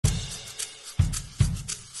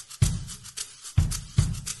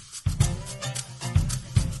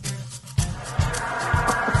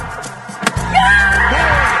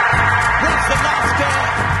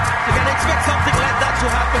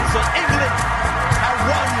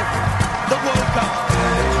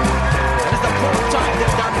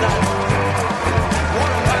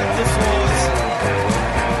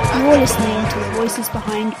You're listening to the voices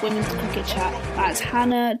behind Women's Cricket Chat. That's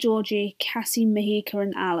Hannah, Georgie, Cassie, Mahika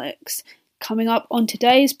and Alex. Coming up on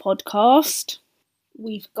today's podcast,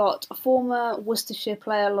 we've got a former Worcestershire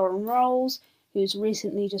player, Lauren Rowles, who's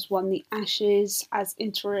recently just won the Ashes as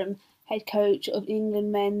interim head coach of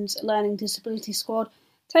England men's learning disability squad,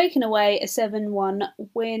 taking away a 7-1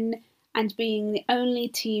 win and being the only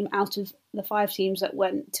team out of the 5 teams that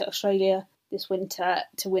went to Australia this winter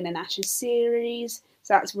to win an Ashes series.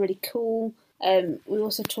 So that's really cool. We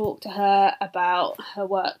also talked to her about her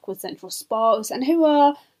work with Central Sparks and who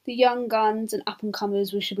are the young guns and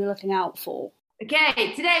up-and-comers we should be looking out for.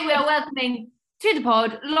 Okay, today we are welcoming to the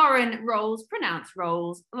pod Lauren Rowles, pronounced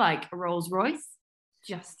Rolls like a Rolls Royce.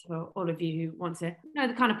 Just for all of you who want to know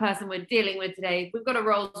the kind of person we're dealing with today, we've got a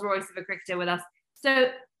Rolls Royce of a cricketer with us. So,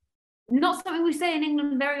 not something we say in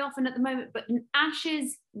England very often at the moment, but an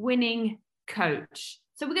Ashes winning coach.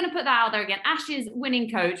 So we're going to put that out there again. Ashes winning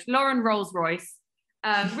coach, Lauren Rolls Royce,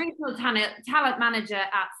 regional talent manager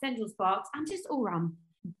at Central Sparks, and just all-round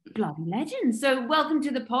bloody legend. So welcome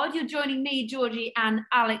to the pod. You're joining me, Georgie, and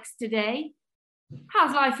Alex today.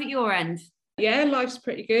 How's life at your end? Yeah, life's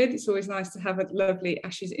pretty good. It's always nice to have a lovely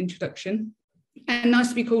Ashes introduction. And nice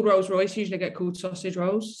to be called Rolls Royce. Usually I get called sausage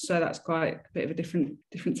rolls, so that's quite a bit of a different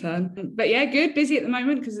term. But yeah, good. Busy at the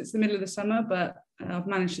moment because it's the middle of the summer, but I've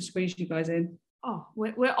managed to squeeze you guys in. Oh,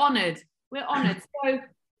 we're honoured. We're honoured. So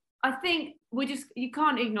I think you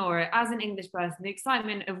can't ignore it. As an English person, the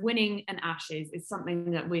excitement of winning an Ashes is something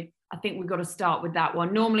that I think we've got to start with that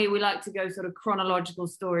one. Normally we like to go sort of chronological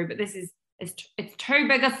story, but it's too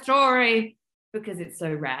big a story because it's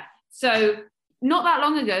so rare. So not that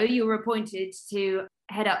long ago, you were appointed to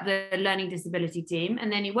head up the learning disability team,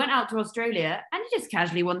 and then you went out to Australia and you just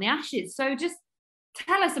casually won the Ashes. So just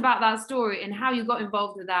tell us about that story and how you got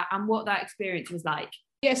involved with that and what that experience was like.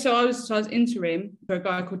 Yeah, so I was interim for a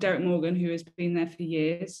guy called Derek Morgan, who has been there for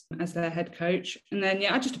years as their head coach. And then,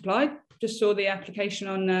 I just applied, just saw the application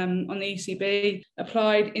on the ECB,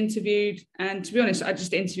 applied, interviewed. And to be honest, I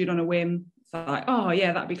just interviewed on a whim. Like, oh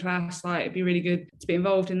yeah, that'd be class. Like, it'd be really good to be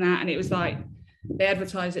involved in that. And it was like, they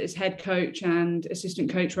advertised it as head coach and assistant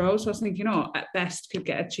coach role. So I was thinking, at best could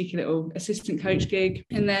get a cheeky little assistant coach gig.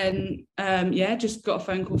 And then, just got a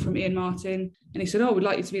phone call from Ian Martin and he said, we'd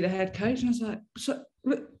like you to be the head coach. And I was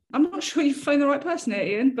like, I'm not sure you've phoned the right person here,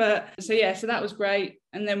 Ian. But so that was great.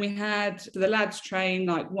 And then we had the lads train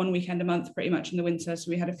like one weekend a month pretty much in the winter. So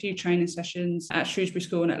we had a few training sessions at Shrewsbury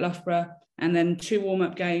School and at Loughborough, and then 2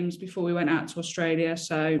 warm-up games before we went out to Australia.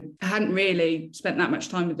 So I hadn't really spent that much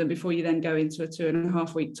time with them before you then go into a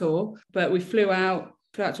 2.5-week tour. But we flew out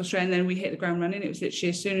to Australia and then we hit the ground running. It was literally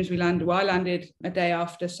as soon as we landed. Well, I landed a day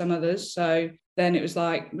after some others. So then it was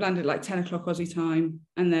landed like 10 o'clock Aussie time,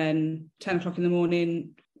 and then 10 o'clock in the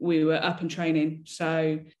morning, we were up and training.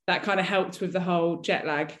 So that kind of helped with the whole jet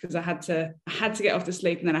lag because I had to get off to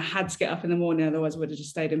sleep and then I had to get up in the morning, otherwise I would have just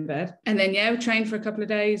stayed in bed. And then we trained for a couple of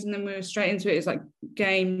days and then we were straight into it. It's like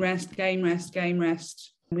game, rest.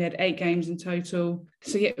 We had 8 games in total.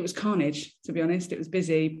 So it was carnage, to be honest. It was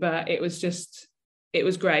busy, but it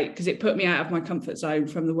was great because it put me out of my comfort zone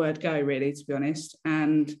from the word go, really, to be honest.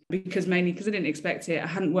 And mainly because I didn't expect it. I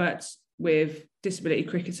hadn't worked with disability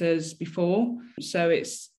cricketers before. So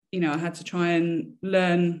it's, I had to try and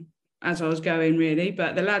learn as I was going, really.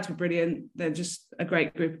 But the lads were brilliant. They're just a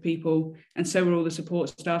great group of people. And so were all the support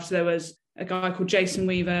staff. So there was a guy called Jason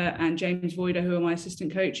Weaver and James Voider, who are my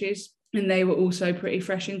assistant coaches. And they were also pretty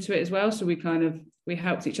fresh into it as well. So we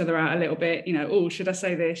helped each other out a little bit, should I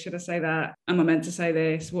say this? Should I say that? Am I meant to say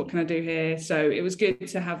this? What can I do here? So it was good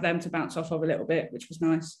to have them to bounce off of a little bit, which was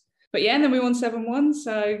nice. But and then we won 7-1.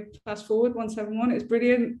 So fast forward, 1-7-1. It's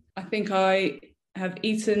brilliant. I think I have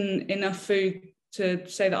eaten enough food to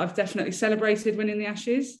say that I've definitely celebrated winning the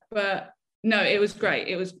Ashes. But no, it was great.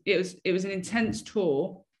 It was an intense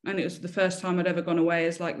tour. And it was the first time I'd ever gone away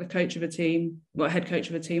as like the coach of a team, head coach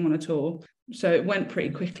of a team on a tour. So it went pretty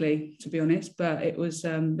quickly, to be honest. But it was,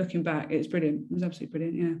 looking back, it was brilliant. It was absolutely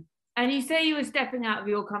brilliant, yeah. And you say you were stepping out of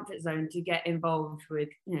your comfort zone to get involved with,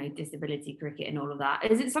 disability cricket and all of that.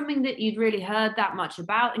 Is it something that you'd really heard that much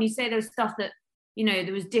about? And you say there's stuff that,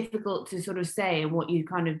 that was difficult to sort of say and what you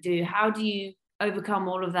kind of do. How do you overcome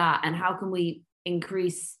all of that? And how can we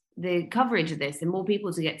increase the coverage of this and more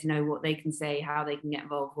people to get to know what they can say, how they can get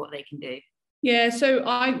involved, what they can do? Yeah, so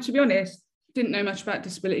I, to be honest, didn't know much about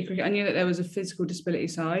disability cricket. I knew that there was a physical disability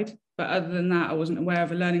side, but other than that, I wasn't aware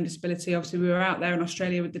of a learning disability. Obviously, we were out there in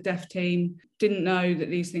Australia with the deaf team, didn't know that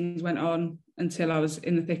these things went on until I was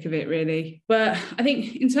in the thick of it, really. But I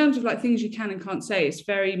think in terms of like things you can and can't say, it's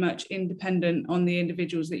very much independent on the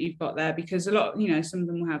individuals that you've got there, because a lot, some of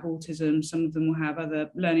them will have autism, some of them will have other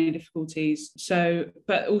learning difficulties. So,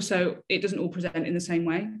 but also it doesn't all present in the same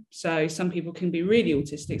way. So some people can be really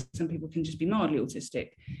autistic, some people can just be mildly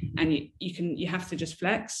autistic, and you have to just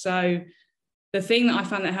flex. So the thing that I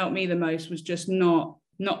found that helped me the most was just not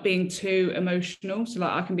being too emotional. So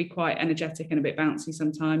like I can be quite energetic and a bit bouncy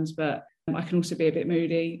sometimes, but I can also be a bit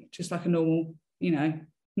moody, just like a normal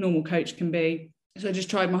coach can be. So I just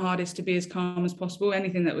tried my hardest to be as calm as possible.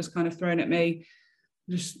 Anything that was kind of thrown at me,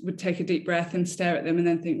 just would take a deep breath and stare at them and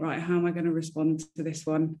then think, right, how am I going to respond to this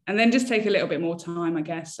one? And then just take a little bit more time, I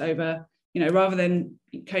guess, over, rather than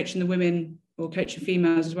coaching the women or coaching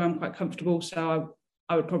females as well, I'm quite comfortable. So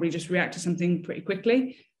I would probably just react to something pretty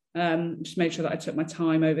quickly. Just make sure that I took my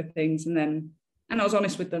time over things, and I was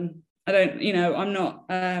honest with them. I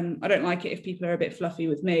don't like it if people are a bit fluffy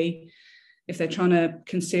with me, if they're trying to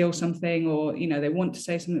conceal something, or they want to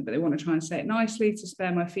say something but they want to try and say it nicely to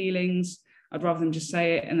spare my feelings. I'd rather them just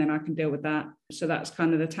say it and then I can deal with that. So that's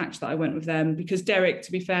kind of the tact that I went with them, because Derek,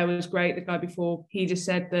 to be fair, was great. The guy before, he just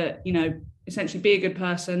said that, essentially be a good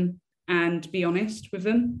person and be honest with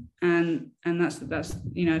them, and that's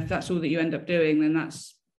if that's all that you end up doing, then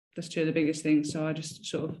that's two of the biggest things. So I just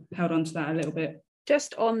sort of held on to that a little bit.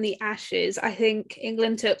 Just on the Ashes, I think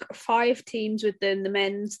England took 5 teams with them: the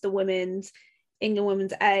men's, the women's, England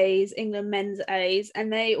women's A's, England men's A's,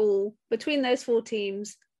 and they all, between those 4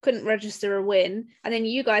 teams, couldn't register a win. And then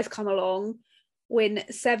you guys come along, win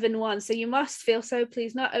 7-1. So you must feel so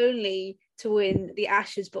pleased not only to win the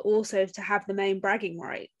Ashes, but also to have the main bragging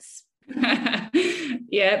rights.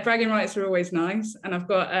 Yeah, bragging rights are always nice. And I've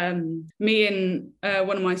got me and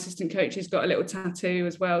one of my assistant coaches got a little tattoo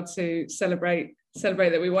as well to celebrate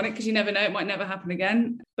that we won it, because you never know, it might never happen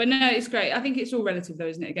again. But no, it's great. I think it's all relative though,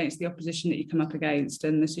 isn't it, against the opposition that you come up against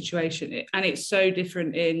and the situation. And it's so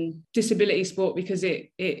different in disability sport, because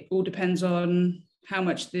it all depends on how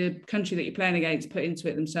much the country that you're playing against put into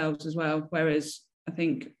it themselves as well. Whereas I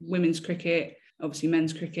think women's cricket, obviously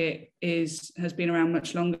men's cricket has been around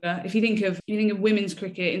much longer. If you think of women's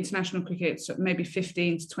cricket, international cricket, so maybe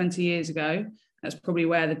 15 to 20 years ago, that's probably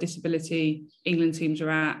where the disability England teams are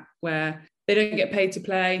at, where they don't get paid to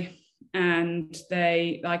play, and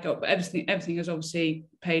they like everything is obviously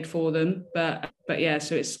paid for them. But yeah,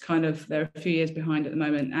 so it's kind of, they're a few years behind at the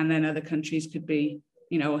moment, and then other countries could be,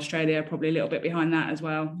 Australia probably a little bit behind that as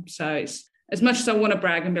well. So it's, as much as I want to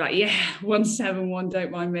brag and be like, yeah, 1-7-1,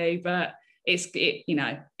 don't mind me, but it's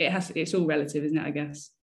all relative, isn't it, I guess.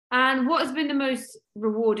 And what has been the most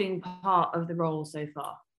rewarding part of the role so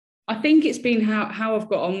far? I think it's been how I've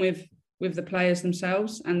got on with the players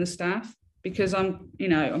themselves and the staff, because I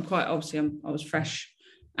was fresh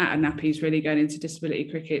out of nappies really going into disability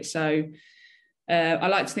cricket. So I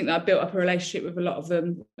like to think that I built up a relationship with a lot of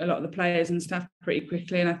the players and staff pretty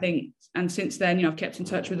quickly. And I think, and since then, I've kept in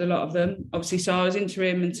touch with a lot of them. Obviously, so I was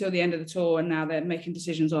interim until the end of the tour, and now they're making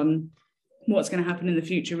decisions on what's going to happen in the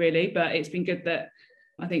future, really. But it's been good that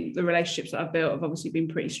I think the relationships that I've built have obviously been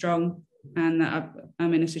pretty strong, and that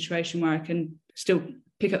I'm in a situation where I can still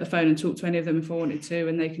pick up the phone and talk to any of them if I wanted to,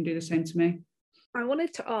 and they can do the same to me. I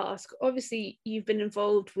wanted to ask, obviously you've been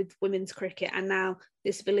involved with women's cricket and now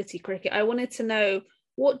disability cricket. I wanted to know,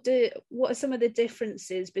 what are some of the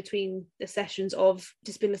differences between the sessions of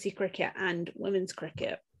disability cricket and women's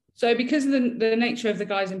cricket? So because of the nature of the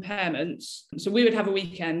guys' impairments, so we would have a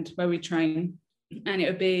weekend where we train, and it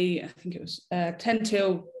would be, I think it was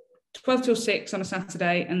 12 till 6 on a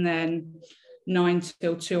Saturday, and then 9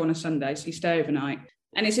 till 2 on a Sunday. So you stay overnight.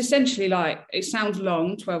 And it's essentially like, it sounds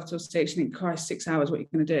long, 12 till 6, you think, Christ, 6 hours, what are you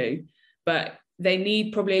going to do? But they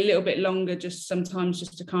need probably a little bit longer, just sometimes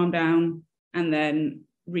just to calm down and then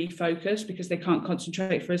refocus, because they can't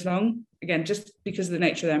concentrate for as long. Again, just because of the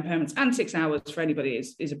nature of their impairments, and 6 hours for anybody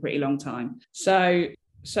is a pretty long time. So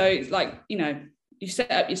it's like, you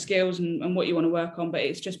set up your skills and what you want to work on, but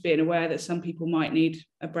it's just being aware that some people might need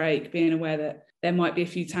a break, being aware that there might be a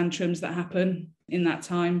few tantrums that happen in that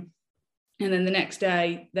time. And then the next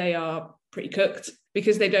day they are pretty cooked,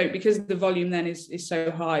 because the volume then is so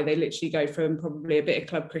high. They literally go from probably a bit of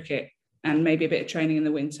club cricket and maybe a bit of training in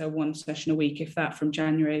the winter, 1 session a week, if that, from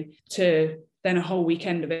January, to then a whole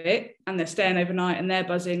weekend of it. And they're staying overnight and they're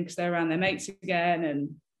buzzing because they're around their mates again.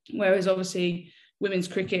 And whereas obviously women's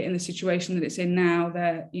cricket, in the situation that it's in now,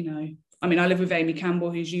 they're, I live with Amy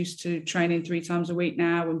Campbell, who's used to training 3 times a week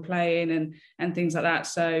now and playing and things like that.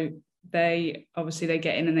 So they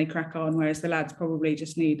get in and they crack on, whereas the lads probably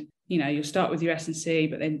just need you'll start with your S&C,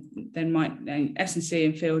 but then might S&C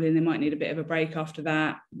and fielding, they might need a bit of a break after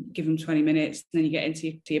that, give them 20 minutes, then you get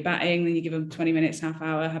into your batting, then you give them 20 minutes, half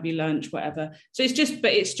hour, have your lunch, whatever. So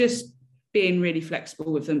it's just being really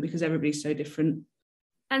flexible with them because everybody's so different.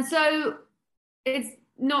 And so it's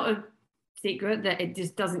not a secret that it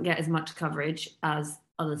just doesn't get as much coverage as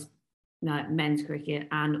others, men's cricket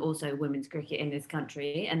and also women's cricket in this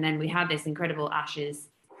country. And then we had this incredible Ashes.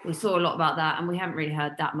 We saw a lot about that, and we haven't really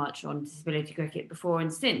heard that much on disability cricket before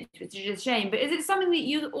and since, which is a shame. But is it something that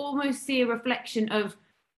you almost see a reflection of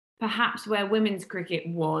perhaps where women's cricket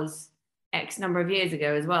was X number of years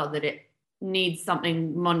ago as well, that it needs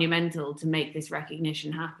something monumental to make this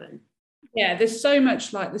recognition happen? Yeah, there's so much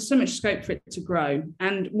scope for it to grow.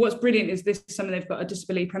 And what's brilliant is this summer they've got a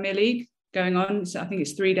Disability Premier League going on. So I think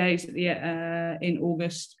it's 3 days in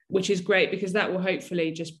August, which is great because that will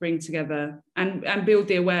hopefully just bring together and build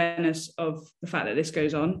the awareness of the fact that this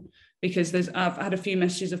goes on. Because I've had a few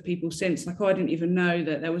messages of people since, like, I didn't even know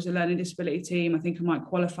that there was a learning disability team. I think I might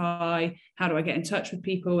qualify. How do I get in touch with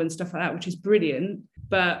people and stuff like that, which is brilliant.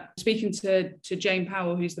 But speaking to Jane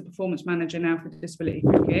Powell, who's the performance manager now for disability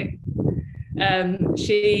cricket,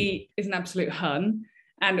 she is an absolute hun.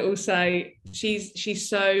 And also she's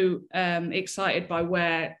so excited by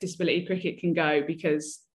where disability cricket can go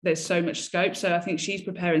because there's so much scope. So I think she's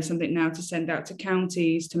preparing something now to send out to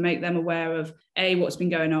counties to make them aware of A, what's been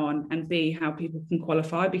going on, and B, how people can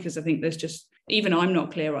qualify, because I think there's just, even I'm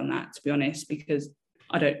not clear on that, to be honest, because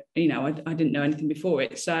I didn't know anything before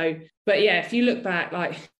it. So, but yeah, if you look back,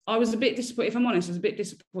 like, I was a bit disappointed, if I'm honest, I was a bit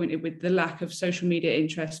disappointed with the lack of social media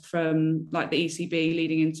interest from like the ECB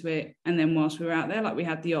leading into it. And then whilst we were out there, like, we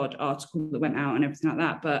had the odd article that went out and everything like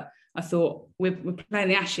that. But I thought, we're playing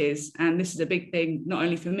the Ashes, and this is a big thing, not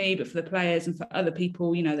only for me, but for the players and for other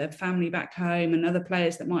people, their family back home and other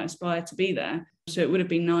players that might aspire to be there. So it would have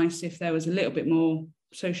been nice if there was a little bit more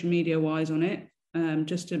social media wise on it,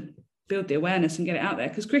 just to build the awareness and get it out there,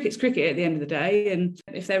 because cricket's cricket at the end of the day, and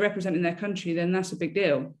if they're representing their country, then that's a big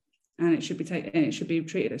deal, and it should be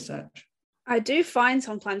treated as such. I do find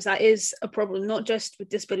sometimes that is a problem, not just with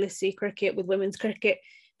disability cricket, with women's cricket,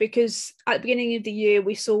 because at the beginning of the year,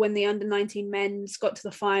 we saw when the under-19 men's got to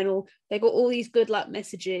the final, they got all these good luck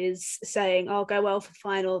messages saying, "Oh, go well for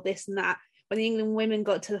final," this and that. When the England women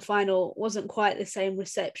got to the final, wasn't quite the same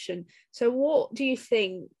reception. So what do you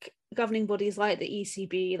think governing bodies like the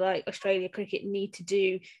ECB, like Australia Cricket, need to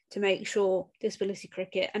do to make sure disability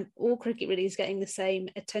cricket and all cricket really is getting the same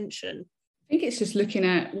attention? I think it's just looking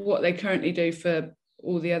at what they currently do for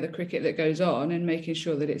all the other cricket that goes on and making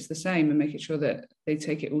sure that it's the same, and making sure that they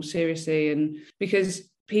take it all seriously. And because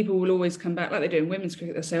people will always come back, like they do in women's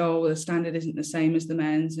cricket, they'll say, "Oh, well, the standard isn't the same as the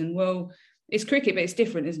men's." And well, it's cricket, but it's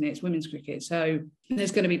different, isn't it? It's women's cricket. So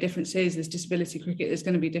there's going to be differences. There's disability cricket. There's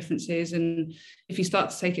going to be differences. And if you start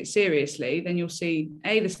to take it seriously, then you'll see,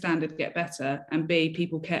 A, the standard get better, and B,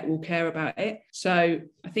 people will care about it. So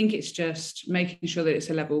I think it's just making sure that it's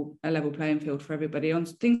a level playing field for everybody. On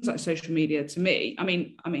things like social media, to me, I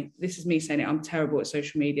mean, this is me saying it, I'm terrible at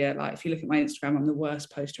social media. Like, if you look at my Instagram, I'm the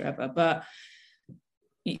worst poster ever. But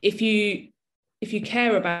if you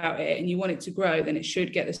care about it and you want it to grow, then it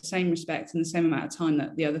should get the same respect and the same amount of time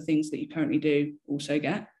that the other things that you currently do also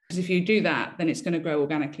get. Because if you do that, then it's going to grow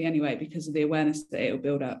organically anyway, because of the awareness that it will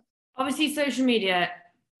build up. Obviously, social media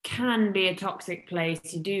can be a toxic place.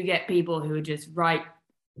 You do get people who are just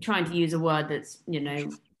trying to use a word that's,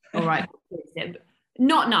 all right,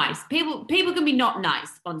 not nice. People can be not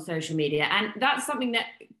nice on social media, and that's something that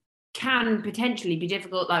can potentially be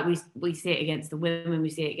difficult. Like we see it against the women, we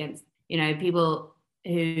see it against people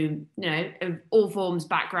who, of all forms,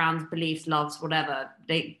 backgrounds, beliefs, loves, whatever.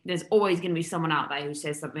 There's always going to be someone out there who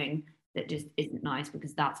says something that just isn't nice,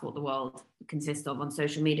 because that's what the world consists of on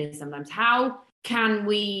social media sometimes. How can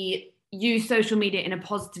we use social media in a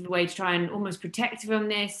positive way to try and almost protect from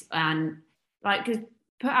this? And because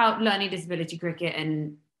put out learning disability cricket,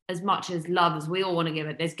 and as much as love as we all want to give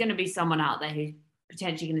it, there's going to be someone out there who's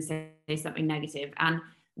potentially going to say something negative. And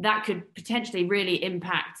that could potentially really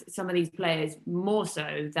impact some of these players more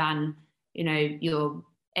so than, your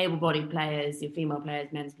able-bodied players, your female players,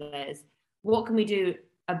 men's players. What can we do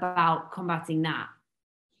about combating that?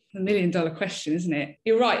 $1 million question, isn't it?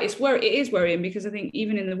 You're right. It is worrying, because I think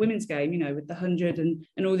even in the women's game, with the 100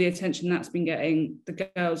 and all the attention that's been getting, the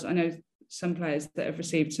girls, I know some players that have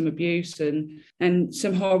received some abuse and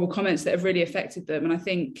some horrible comments that have really affected them. And I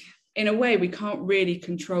think in a way we can't really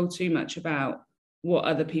control too much about what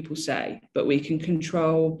other people say, but we can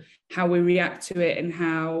control how we react to it and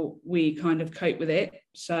how we kind of cope with it.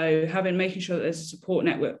 So making sure that there's a support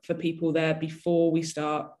network for people there before we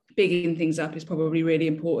start bigging things up is probably really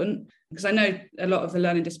important, because I know a lot of the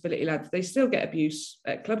learning disability lads, they still get abuse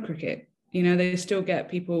at club cricket. You know, they still get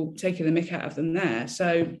people taking the mick out of them there.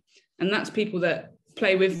 So, and that's people that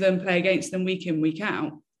play with them, play against them week in, week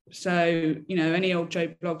out. So, you know, any old Joe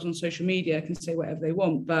blogs on social media can say whatever they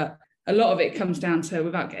want, but a lot of it comes down to,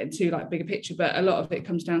 without getting too like bigger picture, but a lot of it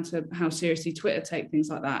comes down to how seriously Twitter take things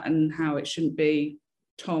like that, and how it shouldn't be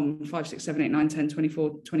Tom 5, 6, 7, 8, 9, 10, 24,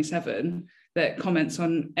 27 that comments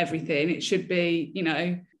on everything. It should be, you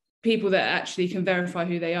know, people that actually can verify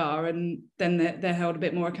who they are, and then they're held a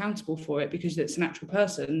bit more accountable for it, because it's an actual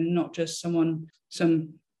person and not just some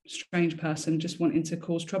strange person just wanting to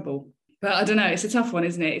cause trouble. But I don't know, it's a tough one,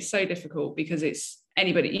 isn't it? It's so difficult, because it's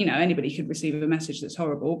anybody could receive a message that's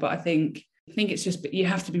horrible. But I think it's just, you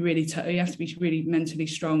have to be really mentally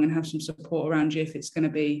strong and have some support around you if it's going to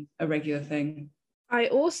be a regular thing. I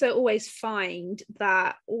also always find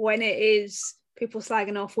that when it is people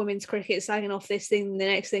slagging off women's cricket, slagging off this thing, the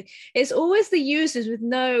next thing, it's always the users with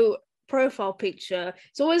no profile picture.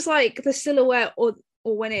 It's always like the silhouette, or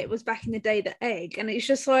when it was back in the day, the egg. And it's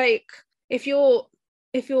just like, if you're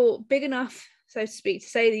big enough, so to speak,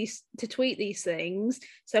 to tweet these things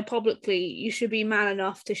so publicly, you should be man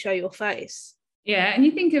enough to show your face. Yeah, and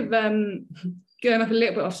you think of going up a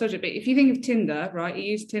little bit off subject, but if you think of Tinder, right, you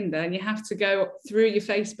use Tinder and you have to go through your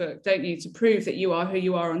Facebook, don't you, to prove that you are who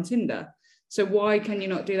you are on Tinder. So why can you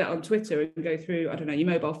not do that on Twitter and go through, I don't know, your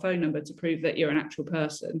mobile phone number to prove that you're an actual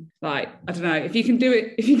person? Like, I don't know, if you can do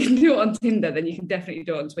it on Tinder, then you can definitely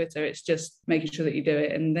do it on Twitter. It's just making sure that you do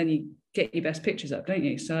it, and then you get your best pictures up, don't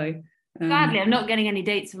you? So sadly, I'm not getting any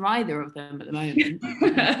dates from either of them at the moment.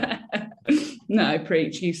 No,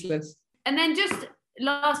 preach, useless. And then just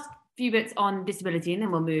last few bits on disability, and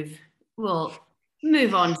then we'll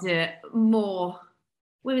move on to more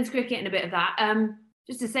women's cricket and a bit of that.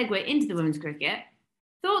 Just to segue into the women's cricket,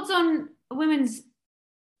 thoughts on a women's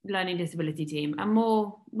learning disability team and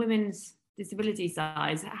more women's disability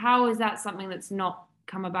size? How is that something that's not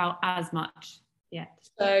come about as much yet?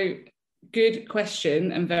 So, good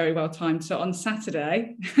question, and very well timed. So on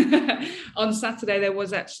Saturday, there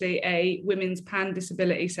was actually a women's pan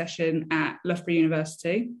disability session at Loughborough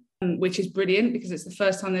University, which is brilliant because it's the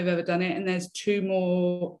first time they've ever done it. And there's 2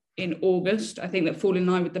 more in August, I think, that fall in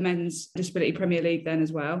line with the Men's Disability Premier League then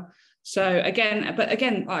as well. So again,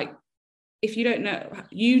 like, if you don't know,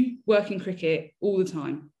 you work in cricket all the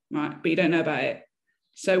time, right? But you don't know about it.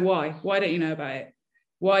 So why? Why don't you know about it?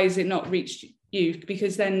 Why has it not reached you?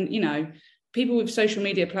 Because then, you know, people with social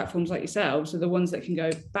media platforms like yourselves are the ones that can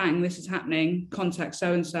go, bang, this is happening, contact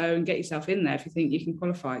so-and-so and get yourself in there if you think you can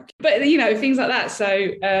qualify. But, you know, things like that.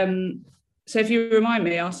 So so if you remind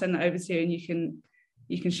me, I'll send that over to you and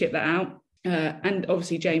you can ship that out. And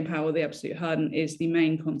obviously Jane Powell, the absolute Harden, is the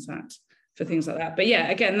main contact for things like that. But yeah,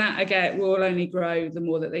 again, will only grow the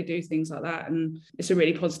more that they do things like that. And it's a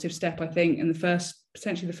really positive step, I think, and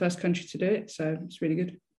potentially the first country to do it. So it's really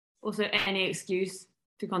good. Also, any excuse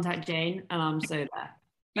to contact Jane, and I'm so there.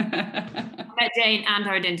 I met Jane and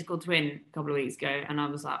her identical twin a couple of weeks ago, and I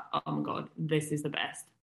was like, oh my God, this is the best.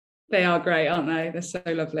 They are great, aren't they? They're so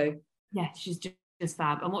lovely. Yeah, she's just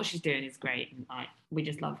fab, and what she's doing is great. And, like, we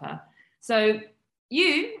just love her. So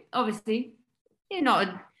you, obviously, you're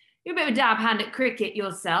a bit of a dab hand at cricket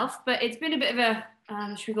yourself, but it's been a bit of a,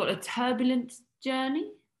 should we call it a turbulent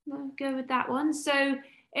journey? We'll go with that one. So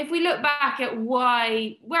if we look back at where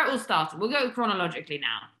it all started, we'll go chronologically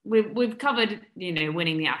now. We've covered, you know,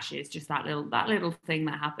 winning the Ashes, just that little thing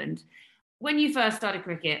that happened. When you first started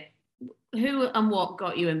cricket, who and what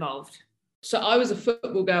got you involved? So I was a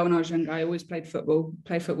football girl when I was younger. I always played football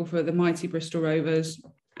for the mighty Bristol Rovers.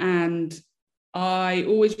 And I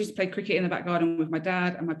always used to play cricket in the back garden with my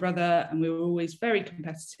dad and my brother, and we were always very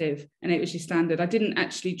competitive. And it was your standard. I didn't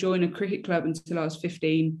actually join a cricket club until I was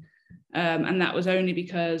 15. And that was only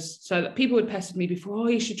because, so people had pestered me before, oh,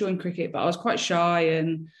 you should join cricket, but I was quite shy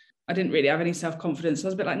and I didn't really have any self-confidence. So I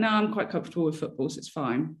was a bit like, no, I'm quite comfortable with football, so it's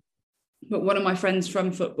fine. But one of my friends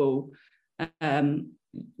from football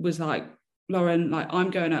was like, Lauren, like,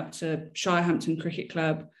 I'm going up to Shirehampton Cricket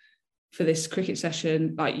Club for this cricket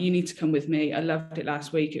session. Like, you need to come with me. I loved it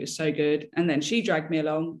last week. It was so good. And then she dragged me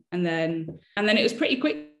along, and then it was pretty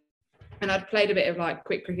quick. And I'd played a bit of like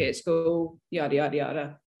quick cricket at school, yada, yada,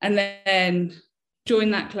 yada. And then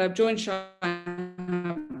joined that club, joined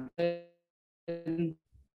Shirehampton, and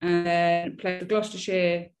then played for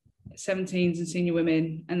Gloucestershire 17s and senior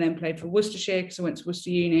women, and then played for Worcestershire because I went to Worcester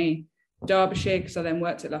Uni, Derbyshire because I then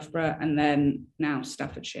worked at Loughborough, and then now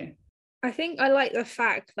Staffordshire. I think I like the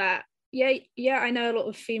fact that, I know a lot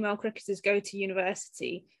of female cricketers go to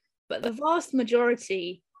university, but the vast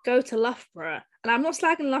majority go to Loughborough. And I'm not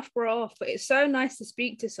slagging Loughborough off, but it's so nice to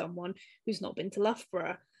speak to someone who's not been to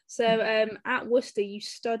Loughborough. So at Worcester, you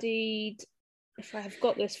studied, if I have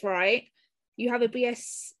got this right, you have a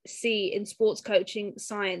BSc in sports coaching,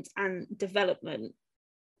 science and development.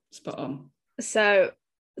 Spot on. So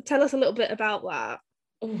tell us a little bit about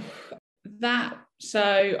that.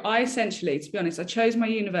 So I essentially, to be honest, I chose my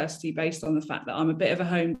university based on the fact that I'm a bit of a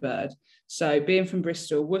home bird. So being from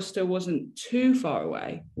Bristol, Worcester wasn't too far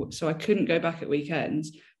away, so I couldn't go back at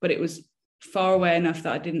weekends, but it was far away enough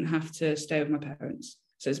that I didn't have to stay with my parents.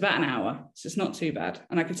 So it's about an hour, so it's not too bad.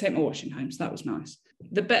 And I could take my washing home, so that was nice.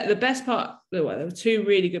 The best part, well, there were two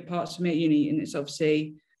really good parts for me at uni, and it's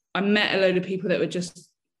obviously, I met a load of people that were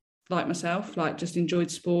just like myself, like just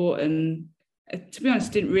enjoyed sport, and to be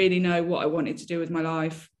honest, didn't really know what I wanted to do with my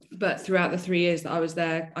life. But throughout the 3 years that I was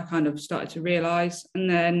there, I kind of started to realise. And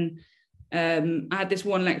then I had this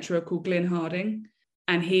one lecturer called Glyn Harding,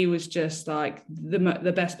 and he was just like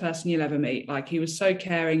the best person you'll ever meet. Like, he was so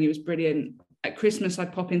caring, he was brilliant. At Christmas,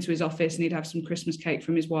 I'd pop into his office and he'd have some Christmas cake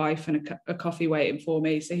from his wife and a coffee waiting for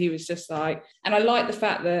me. So he was just like, and I like the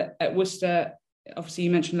fact that at Worcester, obviously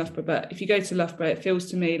you mentioned Loughborough, but if you go to Loughborough, it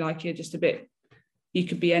feels to me like you're just a bit, you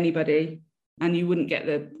could be anybody and you wouldn't get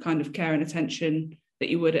the kind of care and attention that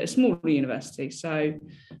you would at a smaller university. So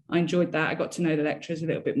I enjoyed that. I got to know the lecturers a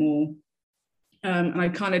little bit more. And I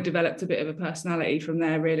kind of developed a bit of a personality from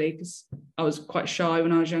there, really, because I was quite shy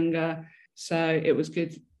when I was younger. So it was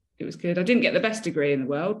good. It was good. I didn't get the best degree in the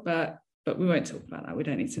world, but we won't talk about that. We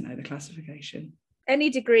don't need to know the classification.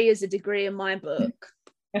 Any degree is a degree in my book.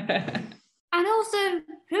 And also,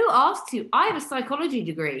 who asked you? I have a psychology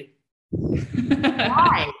degree.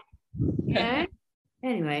 Why? You know?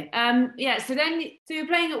 Anyway, so you're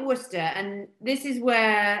playing at Worcester, and this is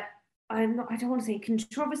where I don't want to say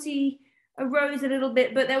controversy arose a little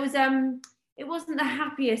bit, but there was it wasn't the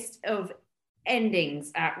happiest of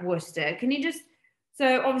endings at Worcester. Can you just,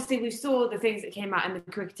 so obviously we saw the things that came out in the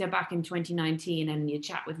Cricketer back in 2019 and your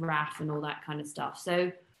chat with Raf and all that kind of stuff.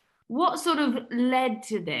 So what sort of led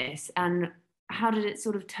to this, and how did it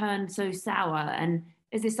sort of turn so sour? And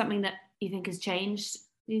is this something that you think has changed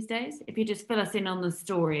these days? If you just fill us in on the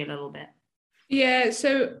story a little bit. Yeah,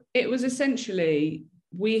 so it was essentially,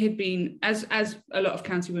 we had been, as a lot of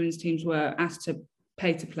county women's teams were, asked to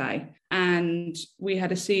pay to play. And we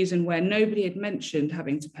had a season where nobody had mentioned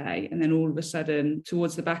having to pay. And then all of a sudden,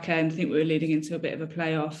 towards the back end, I think we were leading into a bit of a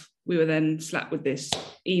playoff, we were then slapped with this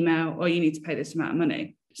email, oh, you need to pay this amount of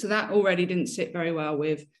money. So that already didn't sit very well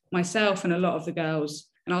with myself and a lot of the girls.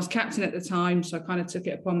 And I was captain at the time, so I kind of took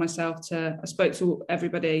it upon myself I spoke to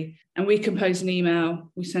everybody, and we composed an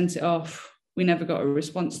email, we sent it off. We never got a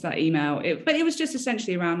response to that email. But it was just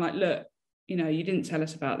essentially around like, look, you didn't tell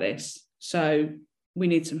us about this, so we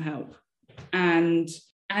need some help. And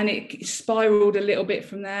it spiraled a little bit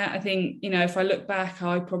from there. I think, if I look back,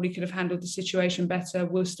 I probably could have handled the situation better.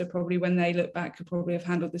 Worcester probably, when they look back, could probably have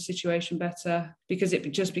handled the situation better, because it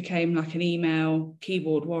just became like an email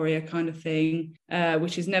keyboard warrior kind of thing,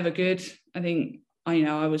 which is never good. I think,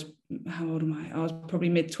 I was, how old am I? I was probably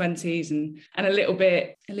mid-20s and a little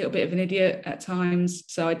bit of an idiot at times.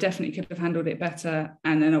 So I definitely could have handled it better.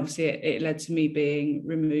 And then obviously it led to me being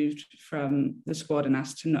removed from the squad and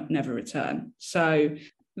asked to never return. So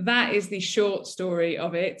that is the short story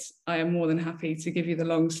of it. I am more than happy to give you the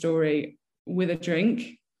long story with a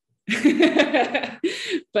drink.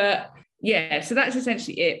 But yeah, so that's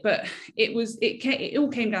essentially it. But it all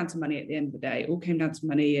came down to money at the end of the day. It all came down to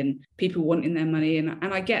money and people wanting their money. And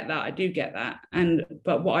I get that. I do get that.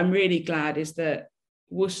 But what I'm really glad is that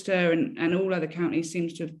Worcester and all other counties seem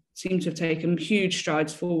to have taken huge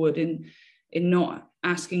strides forward in not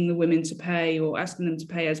asking the women to pay, or asking them to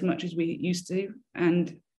pay as much as we used to.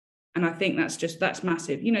 And I think that's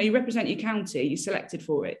massive. You represent your county, you're selected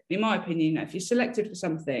for it. In my opinion, if you're selected for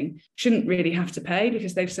something, you shouldn't really have to pay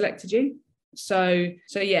because they've selected you. So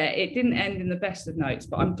yeah, it didn't end in the best of notes,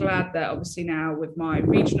 but I'm glad that obviously now with my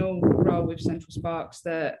regional role with Central Sparks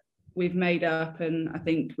that we've made up, and I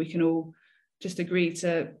think we can all just agree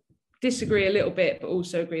to disagree a little bit, but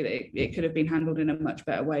also agree that it could have been handled in a much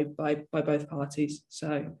better way by both parties.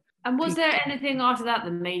 So. And was there anything after that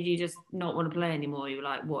that made you just not want to play anymore? You were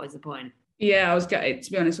like, what is the point? Yeah, I was gutted.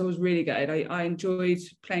 To be honest, I was really gutted. I enjoyed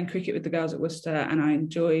playing cricket with the girls at Worcester, and I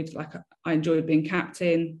enjoyed being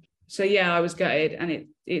captain. So yeah, I was gutted, and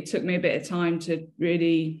it took me a bit of time to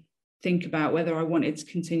really think about whether I wanted to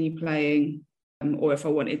continue playing or if I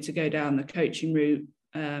wanted to go down the coaching route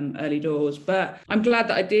early doors. But I'm glad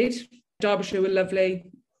that I did. Derbyshire were lovely.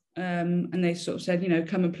 And they sort of said,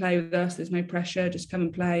 come and play with us. There's no pressure. Just come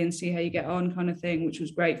and play and see how you get on, kind of thing, which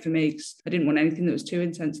was great for me because I didn't want anything that was too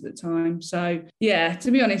intense at the time. So, yeah,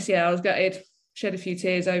 to be honest, I was gutted, shed a few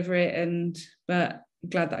tears over it, but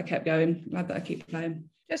glad that I kept going, glad that I keep playing.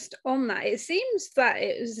 Just on that, it seems that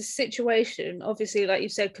it was a situation, obviously, like you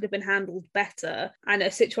said, could have been handled better, and a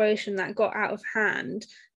situation that got out of hand.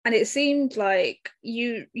 And it seemed like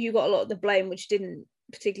you got a lot of the blame, which didn't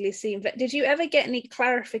particularly seem. Did you ever get any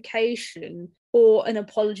clarification or an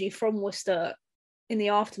apology from Worcester in the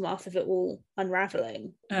aftermath of it all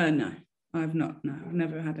unravelling? No, I've not. No, I've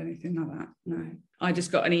never had anything like that. No, I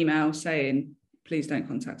just got an email saying, please don't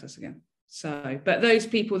contact us again. So, but those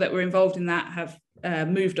people that were involved in that have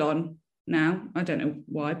moved on now. I don't know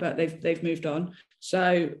why, but they've moved on.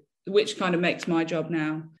 So, which kind of makes my job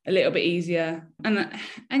now a little bit easier. And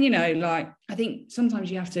like, I think sometimes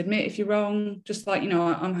you have to admit if you're wrong, just like,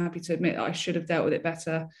 I'm happy to admit that I should have dealt with it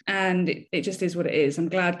better. And it just is what it is. I'm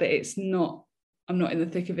glad that I'm not in the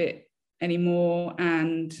thick of it anymore.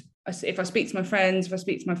 And if I speak to my friends, if I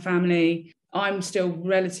speak to my family, I'm still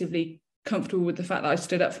relatively comfortable with the fact that I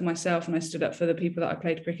stood up for myself and I stood up for the people that I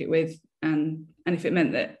played cricket with. And if it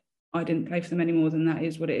meant that I didn't play for them anymore, then that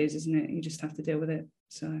is what it is, isn't it? You just have to deal with it.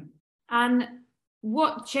 So. And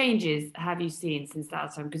what changes have you seen since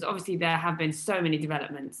that time? Because obviously there have been so many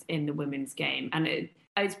developments in the women's game, and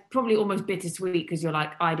it's probably almost bittersweet because you're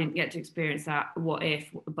like, I didn't get to experience that, what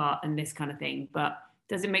if, but, and this kind of thing. But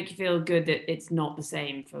does it make you feel good that it's not the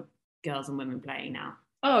same for girls and women playing now?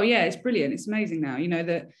 Oh yeah, it's brilliant. It's amazing now.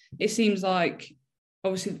 That it seems like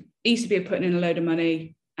obviously ECB are putting in a load of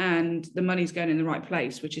money and the money's going in the right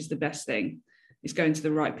place, which is the best thing. It's going to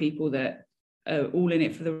the right people that are all in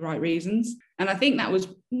it for the right reasons. And I think that was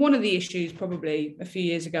one of the issues probably a few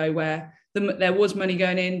years ago where there was money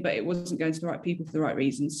going in, but it wasn't going to the right people for the right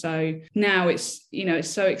reasons. So now it's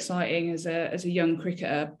so exciting as a young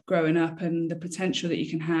cricketer growing up and the potential that you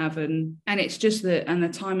can have. And it's just the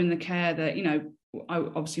time and the care that, I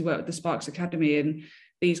obviously work with the Sparks Academy, and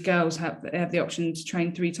these girls have the option to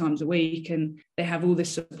train 3 times a week, and they have all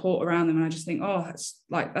this support around them. And I just think,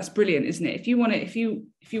 that's brilliant, isn't it? If you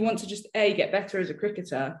want to just get better as a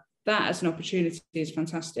cricketer, that as an opportunity is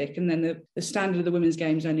fantastic. And then the standard of the women's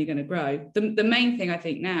game is only going to grow. The main thing I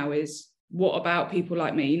think now is, what about people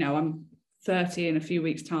like me? I'm 30 in a few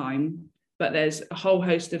weeks' time, but there's a whole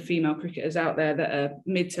host of female cricketers out there that are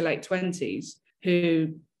mid to late 20s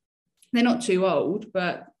who, they're not too old,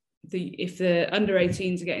 but if the under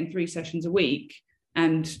 18s are getting 3 sessions a week,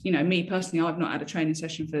 and me personally, I've not had a training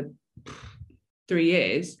session for 3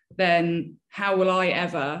 years, then how will I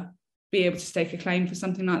ever be able to stake a claim for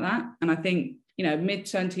something like that? And I think mid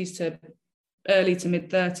 20s to early to mid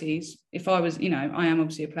 30s, if I was, I am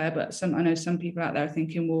obviously a player, but I know some people out there are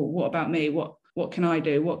thinking, well, what about me? What can I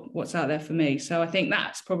do? What's out there for me? So I think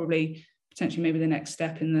that's probably potentially maybe the next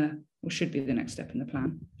step should be the next step in the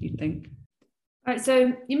plan, you'd think. Right,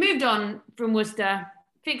 so you moved on from Worcester,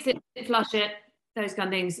 fix it, flush it, those kind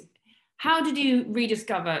of things. How did you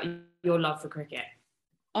rediscover your love for cricket?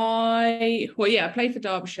 I played for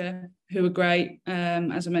Derbyshire, who were great.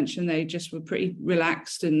 As I mentioned, they just were pretty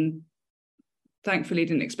relaxed and thankfully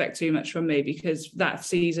didn't expect too much from me, because that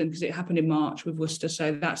season, because it happened in March with Worcester,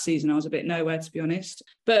 so that season I was a bit nowhere, to be honest.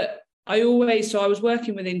 But I was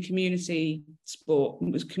working within community sport,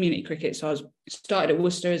 it was community cricket. So I started at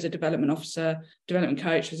Worcester as a development officer, development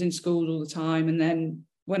coach. I was in schools all the time. And then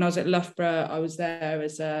when I was at Loughborough, I was there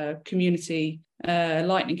as a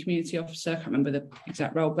lightning community officer. I can't remember the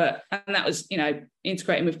exact role, and that was,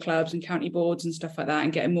 integrating with clubs and county boards and stuff like that,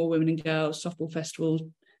 and getting more women and girls, softball festivals,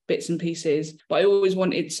 bits and pieces. But I always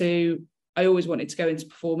wanted to go into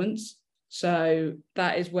performance. So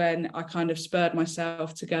that is when I kind of spurred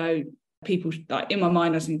myself to go, people, like in my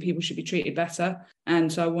mind, I was thinking people should be treated better. And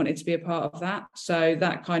so I wanted to be a part of that. So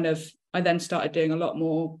that I then started doing a lot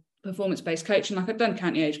more performance-based coaching. Like I'd done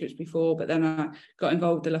county age groups before, but then I got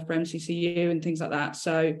involved with the Loughborough MCCU and things like that.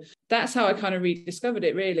 So that's how I kind of rediscovered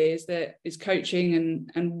it, really, is coaching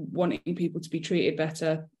and wanting people to be treated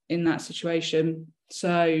better in that situation.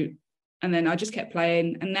 So, and then I just kept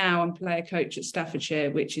playing, and now I'm player coach at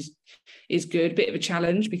Staffordshire, which is good, a bit of a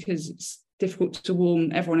challenge because it's difficult to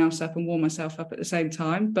warm everyone else up and warm myself up at the same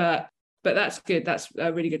time, but that's good. That's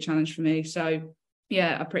a really good challenge for me. So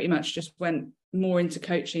yeah, I pretty much just went more into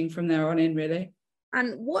coaching from there on in, really.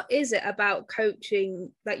 And what is it about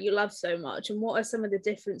coaching that you love so much, and what are some of the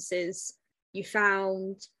differences you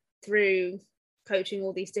found through coaching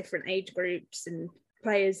all these different age groups and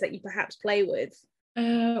players that you perhaps play with?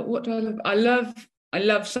 What do I love? I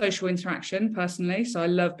love social interaction personally. So I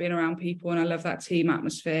love being around people, and I love that team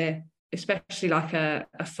atmosphere. especially like a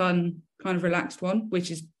fun kind of relaxed one,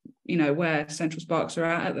 which is, you know, where Central Sparks are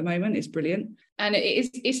at the moment. It's brilliant. And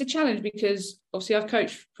it's a challenge because obviously I've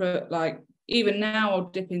coached for like, even now I'll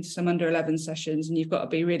dip into some under 11 sessions and you've got to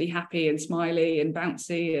be really happy and smiley and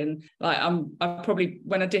bouncy. And like, I probably,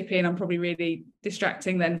 when I dip in, I'm probably really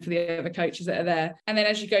distracting then for the other coaches that are there. And then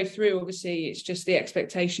as you go through, obviously it's just the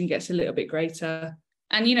expectation gets a little bit greater.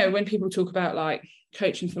 And, you know, when people talk about like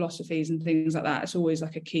coaching philosophies and things like that, it's always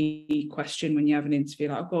like a key question when you have an interview,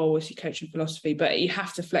 like, oh, what's your coaching philosophy? But you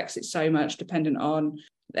have to flex it so much dependent on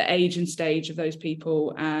the age and stage of those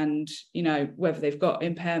people and, you know, whether they've got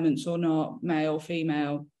impairments or not, male,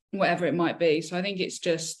 female, whatever it might be. So I think it's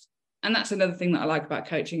just, and that's another thing that I like about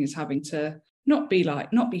coaching is having to not be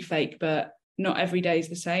fake, but not every day is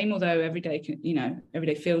the same. Although every day can, you know, every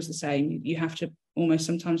day feels the same. You have to almost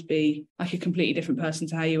sometimes be like a completely different person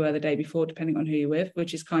to how you were the day before, depending on who you're with,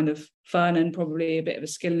 which is kind of fun and probably a bit of a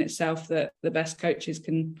skill in itself that the best coaches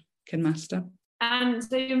can master. And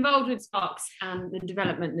so you're involved with Sparks and the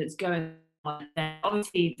development that's going on there.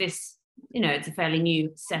 Obviously, this, you know, it's a fairly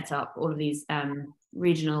new setup, all of these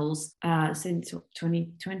regionals since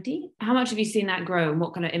 2020. How much have you seen that grow and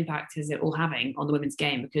what kind of impact is it all having on the women's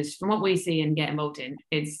game? Because from what we see and get involved in,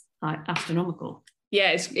 it's like astronomical.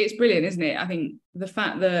 Yeah, it's brilliant, isn't it? I think the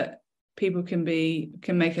fact that people can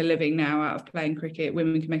make a living now out of playing cricket,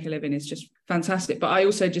 women can make a living, is just fantastic. But I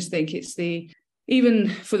also just think it's even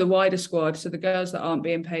for the wider squad, so the girls that aren't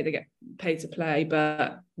being paid, they get paid to play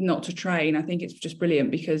but not to train. I think it's just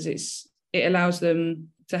brilliant because it allows them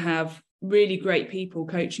to have really great people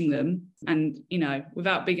coaching them. And, you know,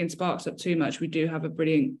 without bigging Sparks up too much, we do have a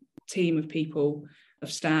brilliant team of people,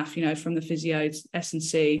 of staff, you know, from the physio,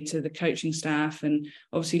 S&C to the coaching staff, and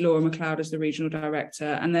obviously Laura McLeod as the regional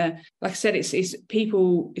director. And they're, like I said, it's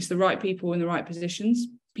people, it's the right people in the right positions,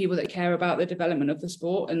 people that care about the development of the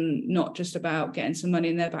sport and not just about getting some money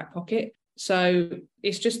in their back pocket. So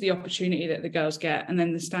it's just the opportunity that the girls get, and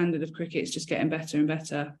then the standard of cricket is just getting better and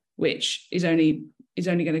better, which is only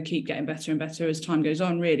going to keep getting better and better as time goes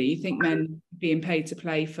on, really. You think men being paid to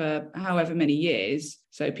play for however many years,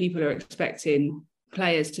 so people are expecting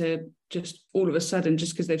players to just all of a sudden,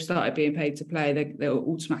 just because they've started being paid to play, they're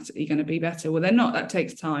automatically going to be better. Well, they're not. That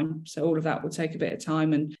takes time. So all of that will take a bit of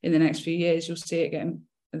time, and in the next few years you'll see it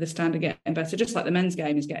the standard getting better, just like the men's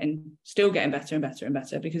game is still getting better and better and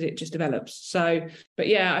better because it just develops. So, but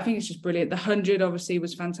yeah, I think it's just brilliant. The 100 obviously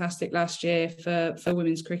was fantastic last year for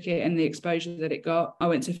women's cricket and the exposure that it got. I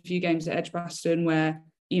went to a few games at Edgbaston where,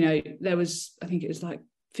 you know, there was, I think it was like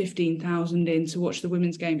 15,000 in to watch the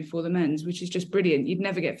women's game before the men's, which is just brilliant. You'd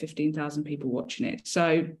never get 15,000 people watching it.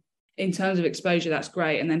 So in terms of exposure, that's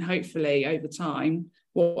great. And then hopefully over time,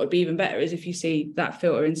 what would be even better is if you see that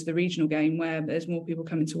filter into the regional game where there's more people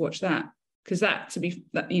coming to watch that. Because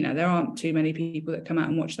you know, there aren't too many people that come out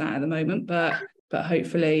and watch that at the moment, but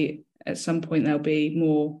hopefully at some point there'll be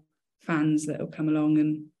more fans that will come along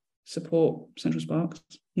and support Central Sparks.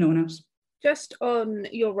 No one else. Just on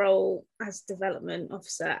your role as development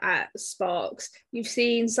officer at Sparks, you've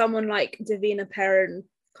seen someone like Davina Perrin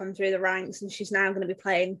come through the ranks, and she's now going to be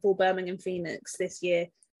playing for Birmingham Phoenix this year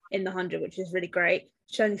in the 100, which is really great.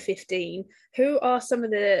 She's only 15. Who are some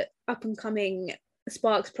of the up-and-coming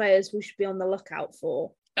Sparks players we should be on the lookout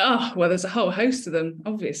for? Oh, well, there's a whole host of them,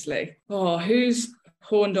 obviously. Oh, whose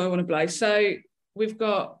horn do I want to blow? So we've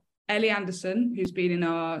got Ellie Anderson, who's been in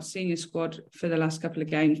our senior squad for the last couple of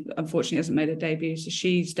games, but unfortunately hasn't made a debut, so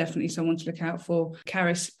she's definitely someone to look out for.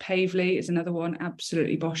 Caris Pavley is another one,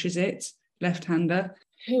 absolutely boshes it, left-hander.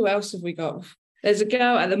 Who else have we got? There's a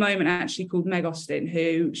girl at the moment actually called Meg Austin,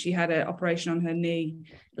 who she had an operation on her knee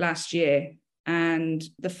last year, and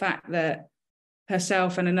the fact that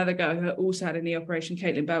herself and another girl who also had a knee operation,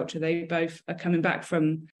 Caitlin Belcher, they both are coming back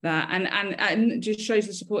from that, and just shows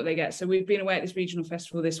the support they get. So we've been away at this regional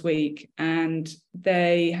festival this week, and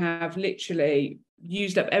they have literally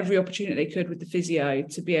used up every opportunity they could with the physio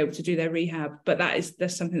to be able to do their rehab. But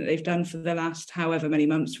that's something that they've done for the last however many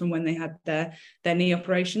months from when they had their knee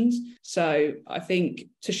operations. So I think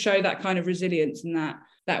to show that kind of resilience and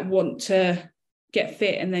that want to get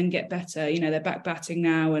fit and then get better, you know, they're back batting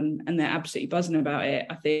now and they're absolutely buzzing about it,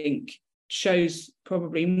 I think shows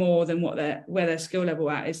probably more than where their skill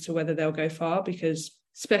level at is to whether they'll go far. Because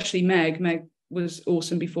especially Meg was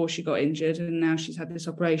awesome before she got injured, and now she's had this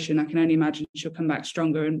operation. I can only imagine she'll come back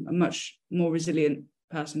stronger and a much more resilient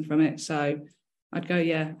person from it. So I'd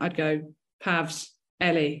go Pavs,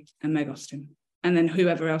 Ellie and Meg Austin, and then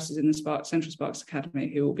whoever else is in the Central Sparks Academy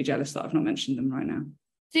who will be jealous that I've not mentioned them right now.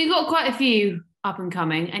 So you've got quite a few up and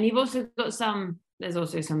coming, and you've also got there's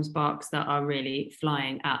also some Sparks that are really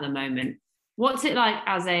flying at the moment. What's it like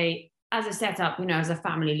as a as a setup, as a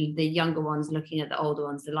family, the younger ones looking at the older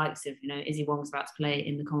ones, the likes of, Izzy Wong's about to play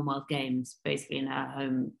in the Commonwealth Games, basically in her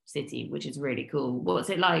home city, which is really cool. What's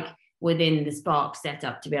it like within the Spark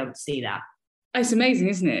setup to be able to see that? It's amazing,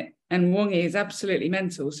 isn't it? And Wongi is absolutely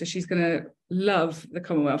mental. So she's going to love the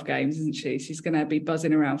Commonwealth Games, isn't she? She's going to be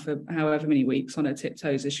buzzing around for however many weeks on her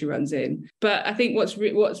tiptoes as she runs in. But I think what's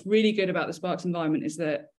really good about the Sparks environment is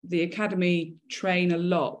that the academy train a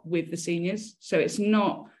lot with the seniors. So it's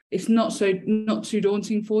not too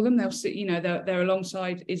daunting for them. They'll sit, they're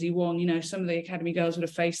alongside Izzy Wong. Some of the academy girls would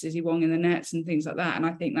have faced Izzy Wong in the nets and things like that. And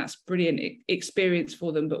I think that's brilliant experience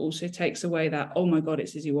for them, but also takes away that, oh my God,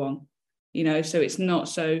 it's Izzy Wong. So it's not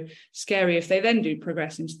so scary. If they then do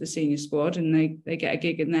progress into the senior squad and they get a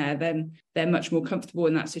gig in there, then they're much more comfortable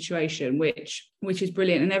in that situation, which is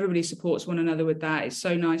brilliant. And everybody supports one another with that. It's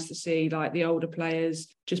so nice to see like the older players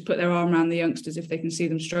just put their arm around the youngsters if they can see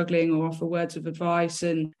them struggling, or offer words of advice.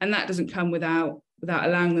 And that doesn't come without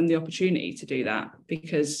allowing them the opportunity to do that,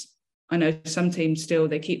 because I know some teams still,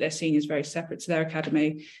 they keep their seniors very separate to their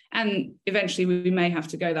academy. And eventually we may have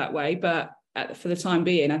to go that way, but for the time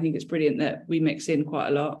being, I think it's brilliant that we mix in quite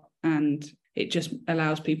a lot, and it just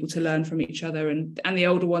allows people to learn from each other, and the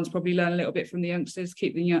older ones probably learn a little bit from the youngsters,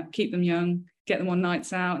 keep them young, get them on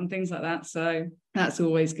nights out and things like that. So that's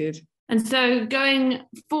always good. And so going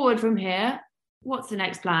forward from here, what's the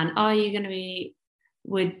next plan? Are you going to be,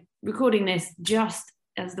 we're recording this just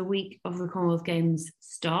as the week of the Commonwealth Games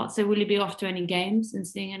start, so will you be off to any games and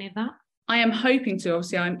seeing any of that? I am hoping to.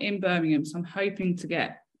 Obviously I'm in Birmingham, so I'm hoping to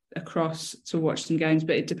get across to watch some games,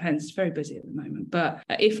 but it depends. It's very busy at the moment, but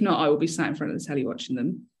if not, I will be sat in front of the telly watching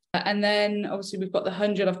them. And then obviously we've got the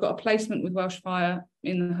 100. I've got a placement with Welsh Fire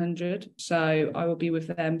in the 100, so I will be with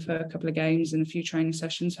them for a couple of games and a few training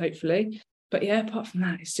sessions hopefully. But yeah, apart from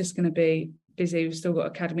that, it's just going to be busy. We've still got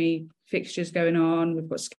academy fixtures going on, we've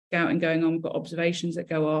got scouting going on, we've got observations that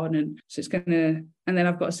go on, and so it's going to, and then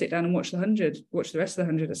I've got to sit down and watch the rest of the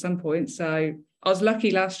 100 at some point. So I was lucky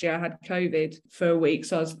last year. I had COVID for a week,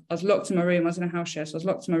 so I was locked in my room. I was in a house share, so I was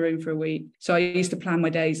locked in my room for a week. So I used to plan my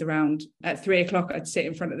days around, at 3:00 I'd sit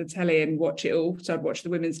in front of the telly and watch it all. So I'd watch the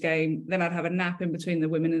women's game, then I'd have a nap in between the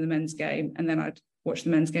women and the men's game, and then I'd watch the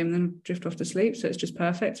men's game and then drift off to sleep. So it's just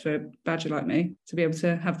perfect for a badger like me to be able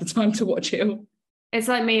to have the time to watch it all. It's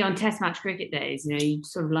like me on test match cricket days, you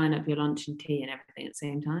sort of line up your lunch and tea and everything at the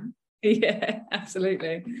same time. Yeah,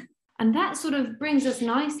 absolutely. And that sort of brings us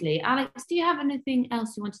nicely. Alex, do you have anything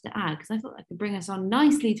else you wanted to add? Because I thought that could bring us on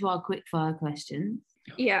nicely to our quickfire questions.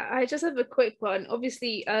 Yeah, I just have a quick one.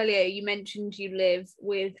 Obviously, earlier you mentioned you live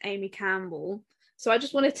with Amy Campbell. So I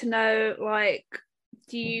just wanted to know,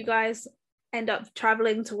 do you guys end up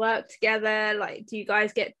traveling to work together? Do you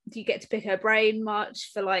get to pick her brain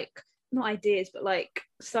much for not ideas, but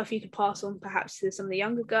stuff you could pass on perhaps to some of the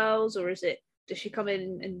younger girls? Or does she come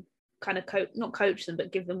in and kind of not coach them,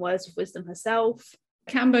 but give them words of wisdom herself?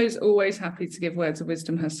 Cambo's always happy to give words of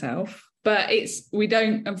wisdom herself, but we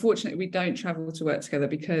don't travel to work together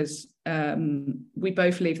because we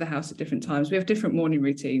both leave the house at different times. We have different morning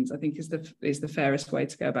routines, I think is the fairest way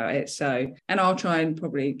to go about it. So, and I'll try and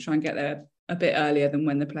get there a bit earlier than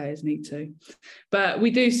when the players need to. But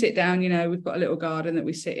we do sit down, we've got a little garden that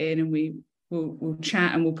we sit in, and we'll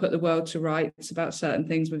chat and we'll put the world to rights about certain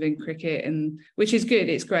things within cricket, and which is good.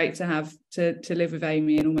 It's great to have to live with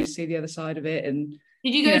Amy and almost see the other side of it. And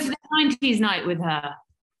did you go to the 90s night with her?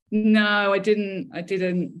 No, I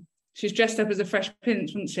didn't. She's dressed up as a Fresh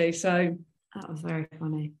Prince, wasn't she? So that was very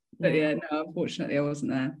funny. But yeah, no, unfortunately I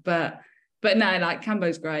wasn't there. But no,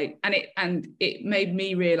 Cambo's great. And it made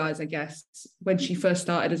me realise, I guess, when she first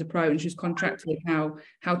started as a pro and she was contracted,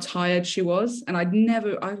 how tired she was. And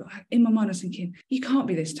in my mind I was thinking, you can't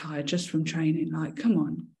be this tired just from training. Come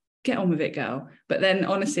on, get on with it, girl. But then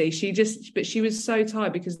honestly, she was so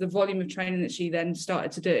tired because the volume of training that she then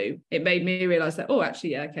started to do, it made me realise that, oh,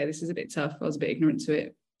 actually, yeah, okay, this is a bit tough. I was a bit ignorant to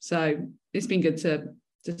it. So it's been good to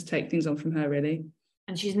just take things on from her, really.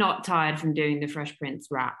 And she's not tired from doing the Fresh Prince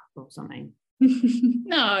rap or something?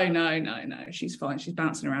 No. She's fine. She's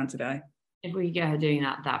bouncing around today. If we get her doing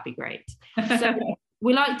that, that'd be great. So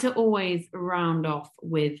we like to always round off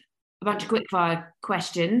with a bunch of quickfire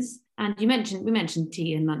questions. And we mentioned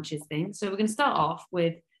tea and lunches things. So we're going to start off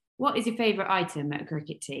with, what is your favourite item at a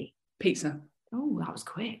cricket tea? Pizza. Oh, that was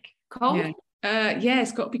quick. Cold? Yeah,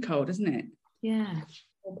 it's got to be cold, isn't it? Yeah.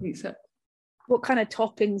 Pizza. What kind of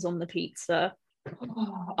toppings on the pizza?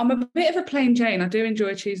 I'm a bit of a plain Jane. I do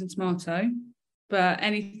enjoy cheese and tomato, but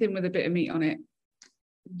anything with a bit of meat on it,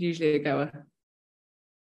 usually a goer.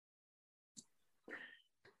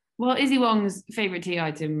 Well, Izzy Wong's favourite tea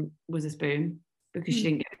item was a spoon because she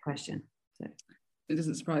didn't get the question. So. it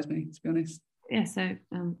doesn't surprise me, to be honest. Yeah, so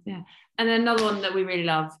yeah. And then another one that we really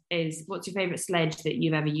love is, what's your favourite sledge that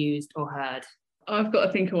you've ever used or heard? I've got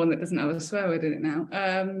to think of one that doesn't have a swear word in it now.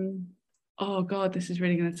 Oh God, this is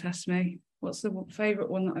really going to test me. What's the favourite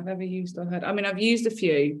one that I've ever used or heard? I mean, I've used a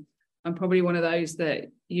few. I'm probably one of those that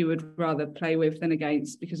you would rather play with than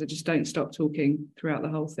against, because I just don't stop talking throughout the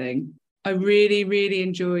whole thing. I really, really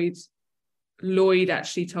enjoyed, Lloyd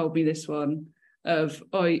actually told me this one of,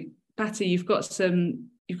 oh, Patty, you've got some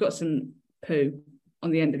poo on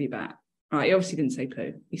the end of your bat. Right, he obviously didn't say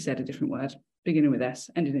poo. He said a different word, beginning with S,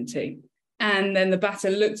 ending in T. And then the batter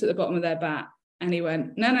looked at the bottom of their bat and he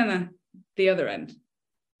went, no, the other end.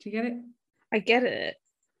 Do you get it? I get it.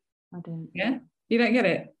 I don't. Yeah? You don't get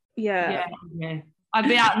it? Yeah. I'd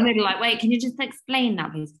be out in the middle like, wait, can you just explain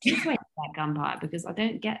that, please? Can you explain that umpire? Because I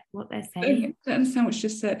don't get what they're saying. I don't understand what's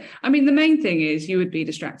just said. I mean, the main thing is you would be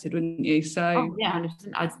distracted, wouldn't you? So oh, yeah,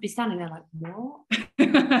 100%. I'd be standing there like, what?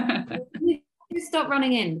 Can you stop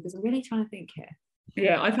running in? Because I'm really trying to think here.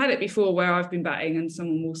 Yeah, I've had it before where I've been batting and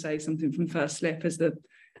someone will say something from first slip as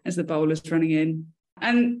the bowler's running in.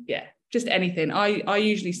 And yeah, just anything. I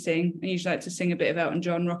usually sing. I usually like to sing a bit of Elton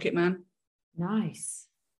John, Rocket Man. Nice.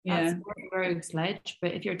 Yeah. That's a rogue sledge,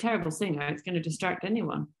 but if you're a terrible singer, it's going to distract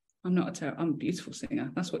anyone. I'm a beautiful singer.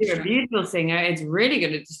 That's what. You're a beautiful singer. It's really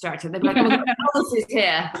going to distract them. They're like, oh my God, Elvis is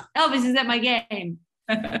here. Elvis is at my game.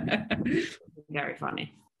 Very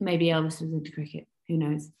funny. Maybe Elvis was into cricket. Who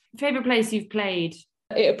knows? Favorite place you've played?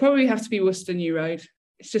 It'll probably have to be Worcester New Road.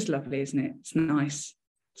 It's just lovely, isn't it? It's nice.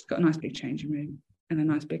 It's got a nice big changing room and a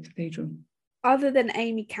nice big cathedral. Other than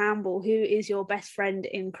Amy Campbell, who is your best friend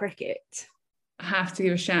in cricket? I have to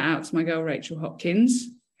give a shout out to my girl Rachel Hopkins,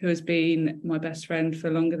 who has been my best friend for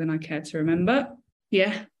longer than I care to remember.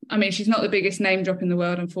 Yeah, I mean, she's not the biggest name drop in the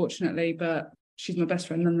world, unfortunately, but she's my best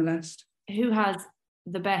friend nonetheless. Who has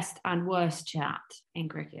the best and worst chat in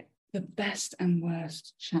cricket? The best and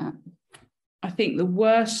worst chat. I think the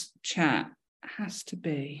worst chat has to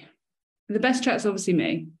be... The best chat's obviously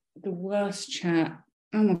me. The worst chat...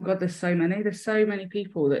 Oh my God, there's so many. There's so many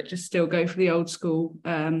people that just still go for the old school.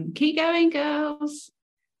 Keep going, girls.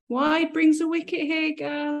 Wide brings a wicket here,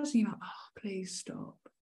 girls. And you're like, oh, please stop.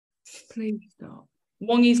 Please stop.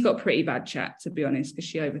 Wongi's got pretty bad chat, to be honest, because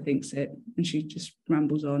she overthinks it and she just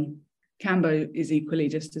rambles on. Cambo is equally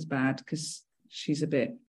just as bad because she's a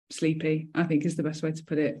bit sleepy, I think is the best way to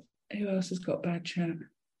put it. Who else has got bad chat?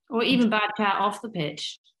 Or even bad chat off the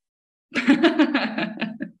pitch.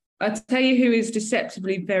 I'll tell you who is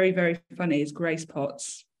deceptively very, very funny is Grace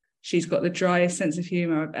Potts. She's got the driest sense of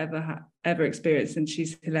humour I've ever experienced, and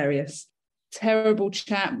she's hilarious. Terrible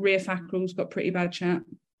chat. Rhea Fackrell's got pretty bad chat.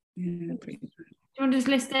 Yeah, pretty bad. Do you want to just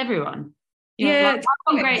list everyone? Yeah. Like,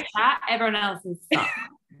 I've got great chat, everyone else is stuff.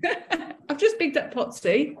 I've just picked up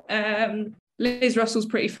Potsy. Liz Russell's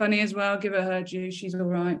pretty funny as well. Give her due. She's all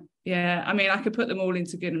right. Yeah, I mean, I could put them all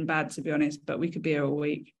into good and bad, to be honest, but we could be here all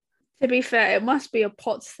week. To be fair, it must be a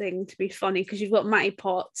Potts thing to be funny because you've got Matty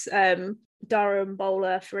Potts, Durham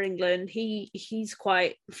bowler for England. He's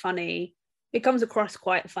quite funny. He comes across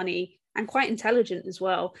quite funny and quite intelligent as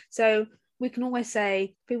well. So we can always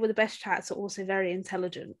say people with the best chats are also very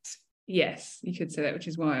intelligent. Yes, you could say that, which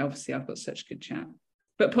is why obviously I've got such good chat.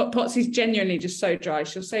 But Potsy's genuinely just so dry.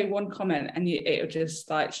 She'll say one comment and it'll just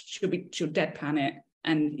like she'll deadpan it,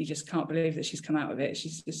 and you just can't believe that she's come out with it.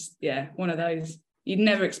 She's just one of those. You'd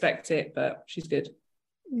never expect it, but she's good.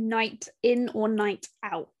 Night in or night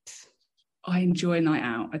out? I enjoy a night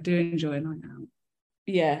out. I do enjoy a night out.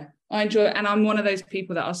 Yeah, I enjoy it. And I'm one of those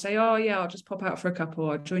people that I'll say, oh, yeah, I'll just pop out for a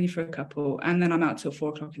couple. I'll join you for a couple. And then I'm out till 4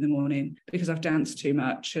 o'clock in the morning because I've danced too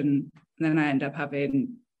much. And then I end up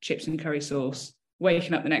having chips and curry sauce,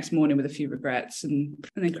 waking up the next morning with a few regrets and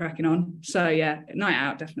then cracking on. So, yeah, night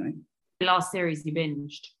out, definitely. Last series you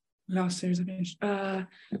binged? Last series I binged.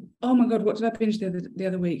 Oh my God, what did I binge the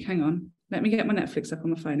other week? Hang on. Let me get my Netflix up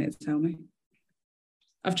on my phone. It'll tell me.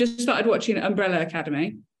 I've just started watching Umbrella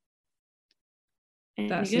Academy.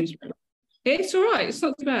 That seems... It's all right. It's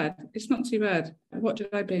not too bad. It's not too bad. What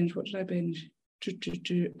did I binge?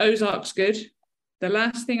 Ozark's good. The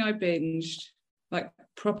last thing I binged, like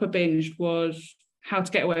proper binged, was How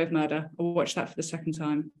to Get Away with Murder. I watched that for the second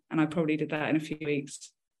time, and I probably did that in a few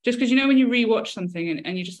weeks. Just because, you know, when you rewatch something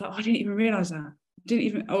and you're just like, oh, I didn't even realise that.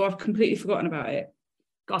 I've completely forgotten about it.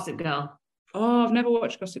 Gossip Girl. Oh, I've never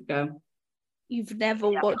watched Gossip Girl. You've never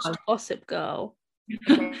watched Gossip Girl?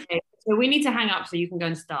 Okay. So we need to hang up so you can go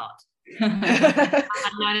and start.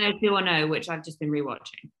 90210, which I've just been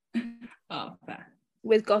rewatching. Oh, fair.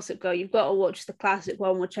 With Gossip Girl, you've got to watch the classic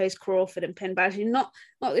one with Chase Crawford and Penn Badgley, not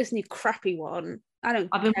this new crappy one. I've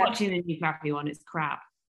been watching the new crappy one. It's crap.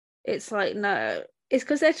 It's like, no, It's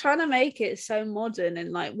because they're trying to make it so modern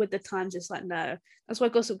and like with the times. It's like, no, that's why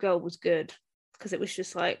Gossip Girl was good, because it was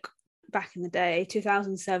just like back in the day,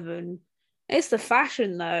 2007. It's the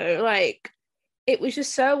fashion though, like it was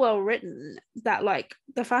just so well written that like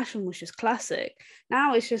the fashion was just classic.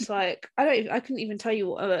 Now it's just like I couldn't even tell you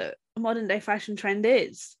what a modern day fashion trend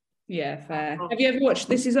is. Yeah, fair. Have you ever watched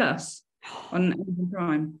This Is Us on Amazon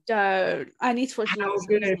Prime? Don't. I need to watch How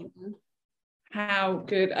good. How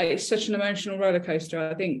good. It's such an emotional roller coaster.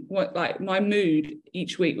 I think my mood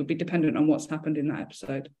each week would be dependent on what's happened in that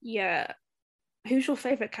episode. Yeah. Who's your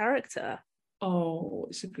favourite character? Oh,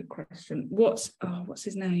 it's a good question. What's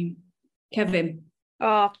his name? Kevin.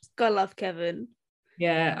 Oh, God, love Kevin.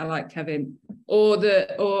 Yeah, I like Kevin. Or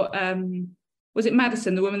was it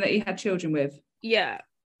Madison, the woman that he had children with? Yeah.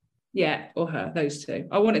 Yeah, or her, those two.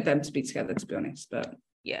 I wanted them to be together, to be honest, but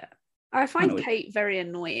yeah. I find Kate very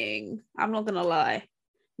annoying. I'm not gonna lie.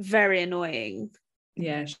 Very annoying.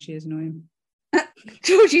 Yeah, she is annoying.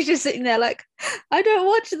 Georgie's just sitting there like, I don't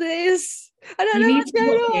watch this. I don't know what's going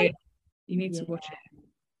on. You need to watch it.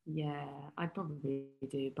 Yeah, I probably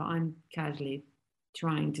do, but I'm casually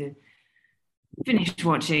trying to finish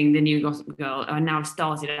watching the new Gossip Girl. I now have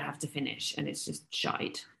started, I have to finish, and it's just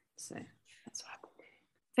shite. So that's what I'm doing.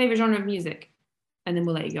 Favourite genre of music? And then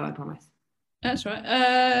we'll let you go, I promise. That's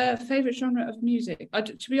right. Favourite genre of music?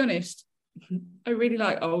 To be honest, I really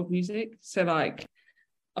like old music. So like,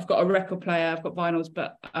 I've got a record player, I've got vinyls,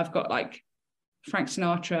 but I've got like Frank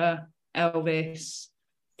Sinatra, Elvis,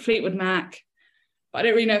 Fleetwood Mac. But I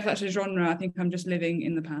don't really know if that's a genre. I think I'm just living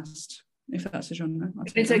in the past. If that's a genre.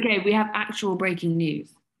 It's okay. We have actual breaking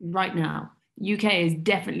news right now. UK is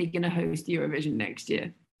definitely going to host Eurovision next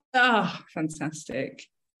year. Oh, fantastic.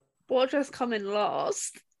 What just come in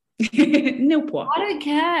last? No point. I don't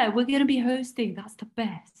care. We're going to be hosting. That's the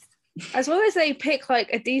best. As long as they pick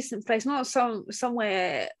like a decent place, not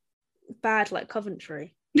somewhere bad like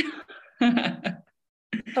Coventry.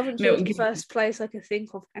 Coventry was the first place I could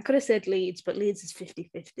think of. I could have said Leeds, but Leeds is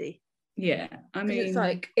 50-50. Yeah, I mean, it's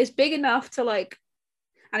like it's big enough to like,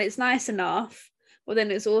 and it's nice enough, but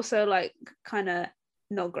then it's also like kind of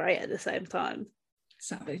not great at the same time.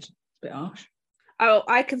 Savage, a bit harsh. Oh,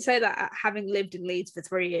 I can say that having lived in Leeds for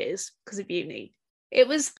 3 years because of uni.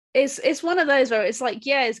 It's one of those where it's like,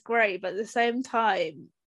 yeah, it's great, but at the same time,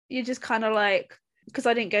 you're just kind of like, because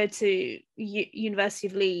I didn't go to University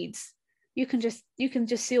of Leeds, you can just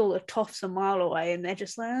see all the toffs a mile away, and they're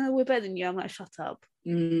just like, oh, we're better than you. I'm like, shut up.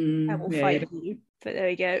 I will fight you. But there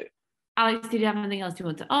we go. Alex, did you have anything else you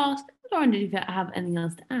want to ask? Lauren, did you have anything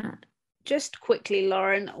else to add? Just quickly,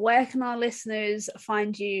 Lauren, where can our listeners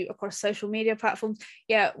find you across social media platforms?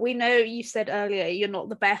 Yeah, we know you said earlier you're not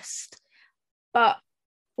the best, but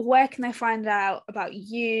where can they find out about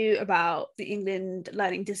you, about the England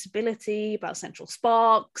Learning Disability, about Central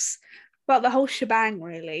Sparks, about the whole shebang,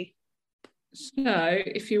 really? So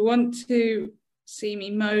if you want to see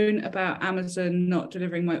me moan about Amazon not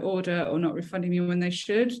delivering my order or not refunding me when they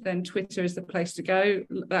should, then Twitter is the place to go.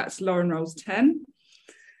 That's Lauren Rowles 10.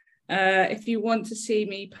 If you want to see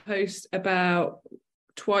me post about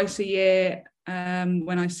twice a year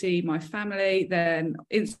when I see my family, then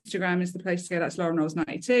Instagram is the place to go. That's Lauren Rowles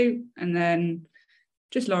 92. And then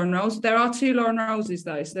just Lauren Rowles. There are 2 Lauren Rowleses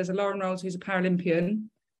though. So there's a Lauren Rowles who's a Paralympian.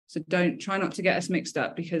 So try not to get us mixed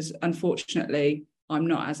up, because unfortunately I'm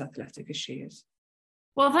not as athletic as she is.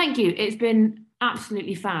 Well, thank you. It's been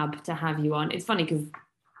absolutely fab to have you on. It's funny because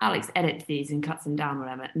Alex edits these and cuts them down,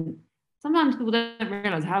 whatever. And sometimes people don't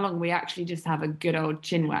realise how long we actually just have a good old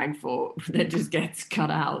chin wag for that just gets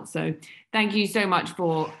cut out. So thank you so much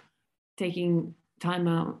for taking time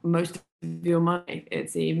out, most of your money,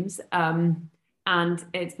 it seems. And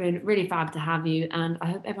it's been really fab to have you. And I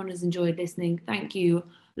hope everyone has enjoyed listening. Thank you,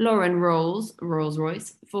 Lauren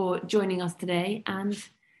Rolls-Royce, for joining us today. And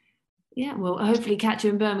yeah, we'll hopefully catch you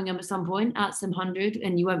in Birmingham at some point at some 100,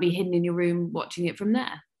 and you won't be hidden in your room watching it from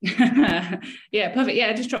there. Yeah, perfect.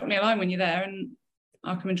 Yeah, just drop me a line when you're there and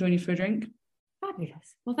I'll come and join you for a drink.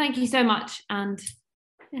 Fabulous. Well, thank you so much, and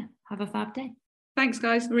yeah, have a fab day. Thanks,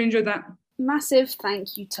 guys. Really enjoyed that. Massive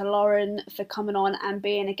thank you to Lauren for coming on and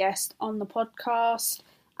being a guest on the podcast,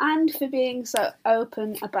 and for being so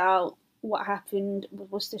open about what happened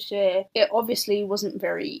with Worcestershire. It obviously wasn't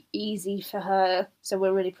very easy for her, so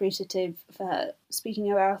we're really appreciative for her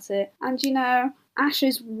speaking about it. And you know,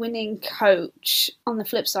 Ash's winning coach, on the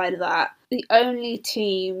flip side of that, the only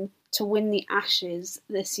team to win the Ashes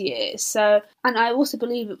this year. So, and I also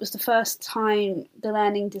believe it was the first time the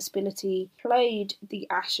learning disability played the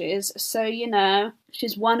Ashes. So, you know,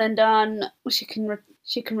 she's one and done. She can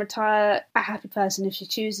She can retire a happy person if she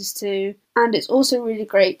chooses to. And it's also really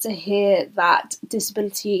great to hear that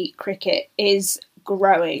disability cricket is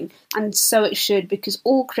growing, and so it should, because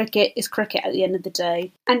all cricket is cricket at the end of the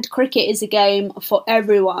day. And cricket is a game for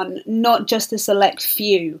everyone, not just a select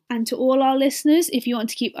few. And to all our listeners, if you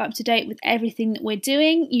want to keep up to date with everything that we're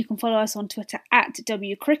doing, you can follow us on Twitter at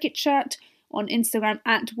WCricketChat, on Instagram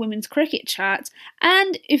at Women's Cricket Chat,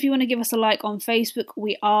 and if you want to give us a like on Facebook,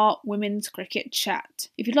 we are Women's Cricket Chat.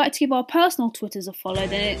 If you'd like to give our personal Twitters a follow,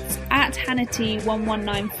 then it's at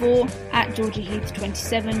HannahT1194, at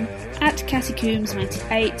GeorgieHeath27, at Cassie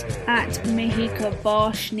Coombs98, at Mihika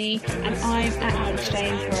Barshni, and I'm at Alex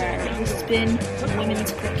Jane Pereira. This has been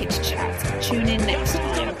Women's Cricket Chat. Tune in next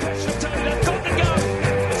time.